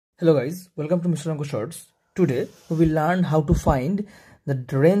Hello guys, welcome to mronkoshorts. Today we will learn how to find the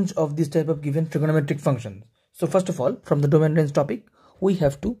range of this type of given trigonometric functions. So first of all, from the domain range topic, we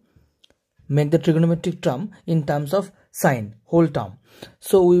have to make the trigonometric term in terms of sine, whole term.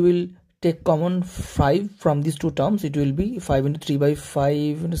 So we will take common 5 from these two terms. It will be 5 into 3 by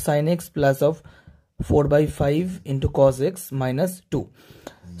 5 into sine x plus of 4 by 5 into cos x minus 2.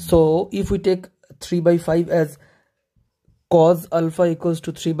 So if we take 3 by 5 as cos alpha equals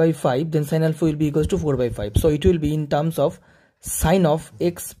to 3 by 5, then sin alpha will be equals to 4 by 5. So it will be in terms of sine of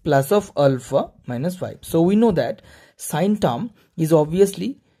x plus of alpha minus 5. So we know that sine term is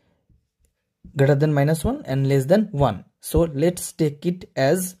obviously greater than minus 1 and less than 1. So let's take it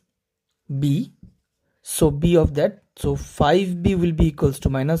as b. So b of that, so 5b will be equals to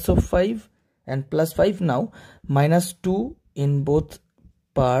minus of 5 and plus 5. Now minus 2 in both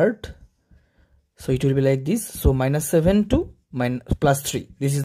part. So it will be like this. So minus 7 to plus 3. This is